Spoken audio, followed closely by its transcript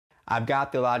I've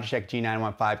got the Logitech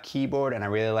G915 keyboard and I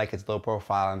really like its low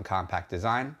profile and compact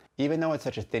design. Even though it's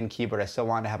such a thin keyboard, I still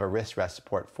wanted to have a wrist rest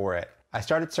support for it. I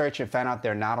started searching and found out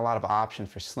there are not a lot of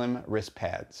options for slim wrist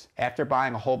pads. After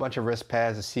buying a whole bunch of wrist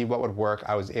pads to see what would work,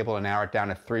 I was able to narrow it down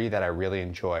to 3 that I really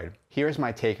enjoyed. Here's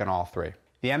my take on all 3.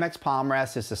 The MX Palm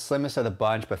Rest is the slimmest of the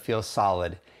bunch but feels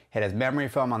solid. It has memory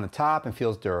foam on the top and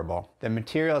feels durable. The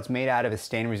material it's made out of is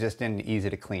stain resistant and easy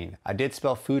to clean. I did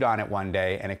spill food on it one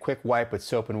day and a quick wipe with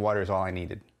soap and water is all I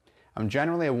needed. I'm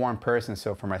generally a warm person,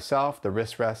 so for myself, the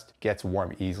wrist rest gets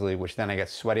warm easily, which then I get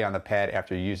sweaty on the pad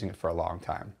after using it for a long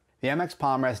time. The MX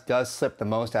Palm Rest does slip the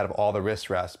most out of all the wrist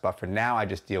rests, but for now I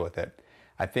just deal with it.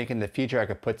 I think in the future I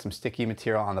could put some sticky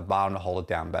material on the bottom to hold it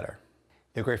down better.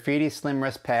 The Grifiti Slim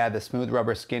Wrist pad, the smooth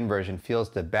rubber skin version, feels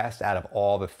the best out of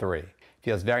all the 3.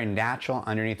 Feels very natural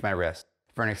underneath my wrist.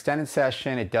 For an extended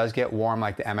session, it does get warm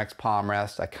like the MX Palm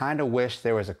Rest. I kind of wish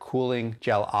there was a cooling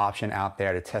gel option out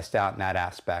there to test out in that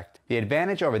aspect. The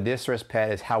advantage over this wrist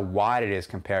pad is how wide it is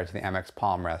compared to the MX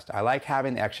Palm Rest. I like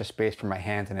having the extra space for my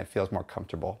hands and it feels more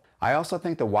comfortable. I also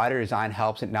think the wider design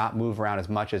helps it not move around as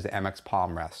much as the MX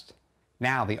Palm Rest.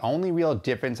 Now, the only real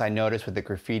difference I noticed with the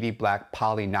Grifiti black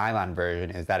poly nylon version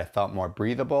is that it felt more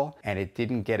breathable and it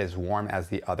didn't get as warm as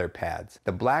the other pads.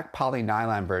 The black poly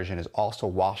nylon version is also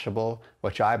washable,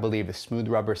 which I believe is smooth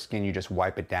rubber skin, you just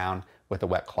wipe it down with a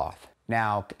wet cloth.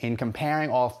 Now, in comparing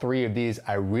all 3 of these,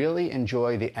 I really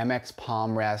enjoy the MX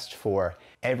Palm Rest for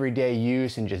everyday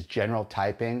use and just general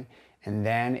typing. And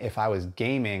then if I was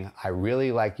gaming, I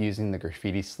really like using the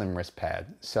Grifiti Slim Wrist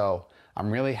pad. So I'm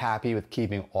really happy with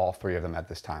keeping all 3 of them at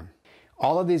this time.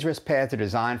 All of these wrist pads are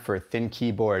designed for thin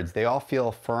keyboards. They all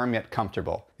feel firm yet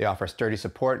comfortable. They offer sturdy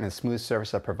support and a smooth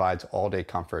surface that provides all-day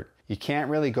comfort. You can't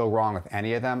really go wrong with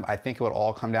any of them. I think it would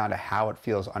all come down to how it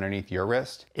feels underneath your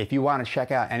wrist. If you want to check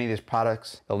out any of these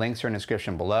products, the links are in the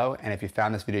description below. And if you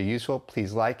found this video useful,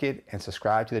 please like it and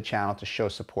subscribe to the channel to show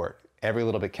support. Every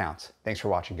little bit counts. Thanks for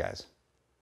watching, guys.